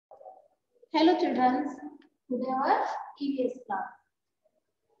Hello children, today our EVS class.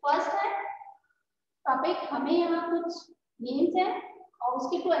 First है topic, हमें यहाँ कुछ नेम्स है और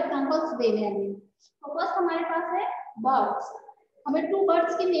उसके 2 एग्जांपल्स देने हैं। तो फर्स्ट हमारे पास है बर्ड्स। हमें 2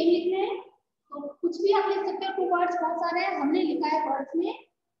 बर्ड्स के नेम लिखने हैं, तो कुछ भी आप लिख सकते हो। 2 बर्ड्स बहुत सारे हैं, हमने लिखा है बर्ड्स में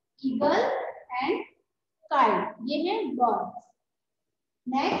ईगल एंड काइट, ये है बर्ड्स।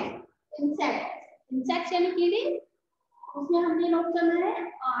 नेक्स्ट इंसेक्ट्स, इंसेक्ट्स यानी कीड़ी, उसमें हमने नोट करना है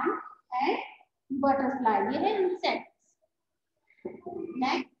आंट एंड बटरफ्लाई, ये है इंसेक्ट्स।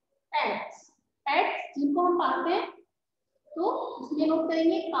 नेक्स्ट पेट्स, पेट्स जिनको हम पालते हैं तो उसमें नोट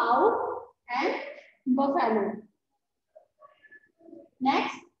करेंगे cow and buffalo.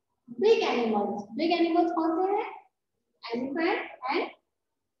 Next big animals, big animals कौन से हैं? Elephant and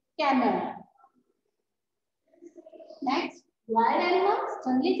camel. Next wild animals,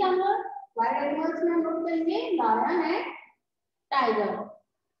 जंगली जानवर, वाइल्ड एनिमल्स में हम नोट करेंगे lion and tiger.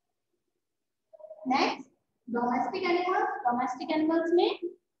 Next domestic animals, domestic animals में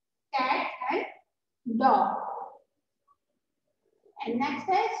cat and dog. And next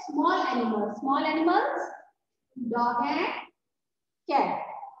है small animals, small animals dog and cat.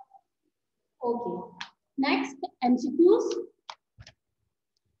 Okay, next MCQs.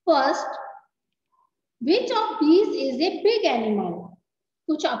 First, which of these is a big animal?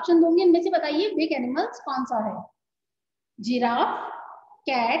 कुछ option दूंगी, इनमें से बताइए big animals कौन सा है? Giraffe,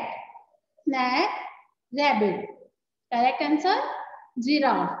 cat, snack, rabbit. Correct answer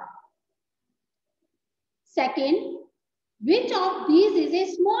giraffe. Second, which of these is a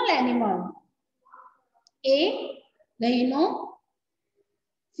small animal? A rhino,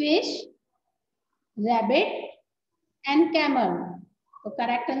 fish, rabbit and camel. So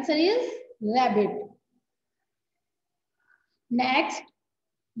correct answer is rabbit. Next,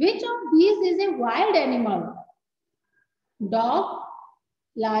 which of these is a wild animal? Dog,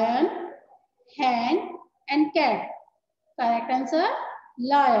 lion, hen and cat. Correct answer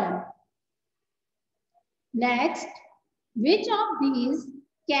lion. Next, which of these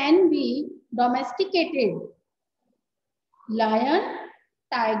can be domesticated? Lion,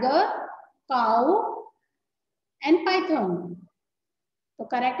 tiger, cow and python. So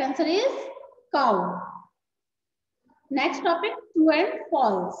correct answer is cow. Next topic, true and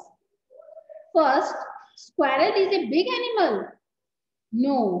false. First, squirrel is a big animal.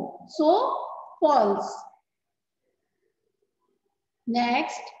 No, so false.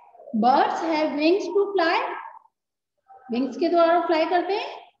 Next, birds have wings to fly. Wings के द्वारा fly करते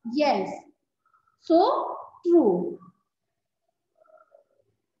हैं? Yes, so true.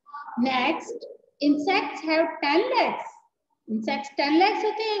 Next, insects have 10 legs. Insects 10 legs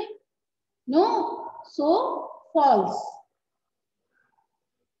होते हैं? No, so false.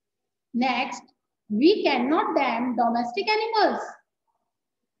 Next, we can not dam domestic animals.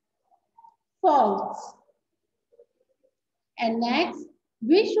 False. And next,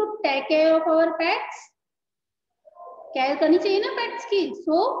 we should take care of our pets. Care करनी चाहिए ना pets की,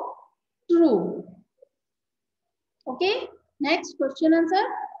 so true. Okay, next question answer.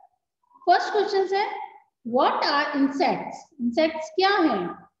 First question है what are insects? Insects क्या हैं?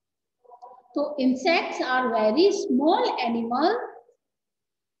 तो insects are very small animal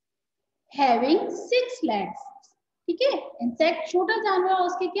having 6 legs. ठीक है, इंसेक्ट छोटा जानवर है,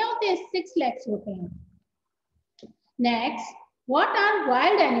 उसके क्या होते हैं? 6 legs होते हैं। Next, what are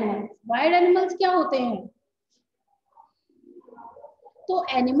wild animals? Wild animals क्या होते हैं? तो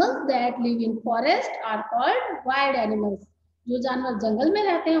animals that live in forest are called wild animals. जो जानवर जंगल में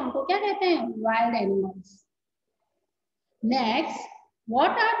रहते हैं उनको क्या कहते हैं? Wild animals. Next,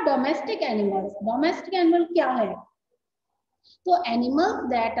 what are domestic animals? Domestic animal क्या है? तो animals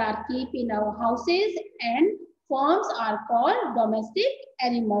that are keep in our houses and farms are called domestic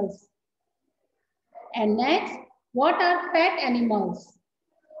animals. And next, what are pet animals?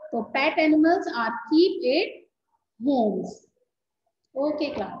 तो pet animals are keep in Holmes. Okay,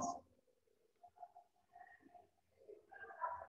 class.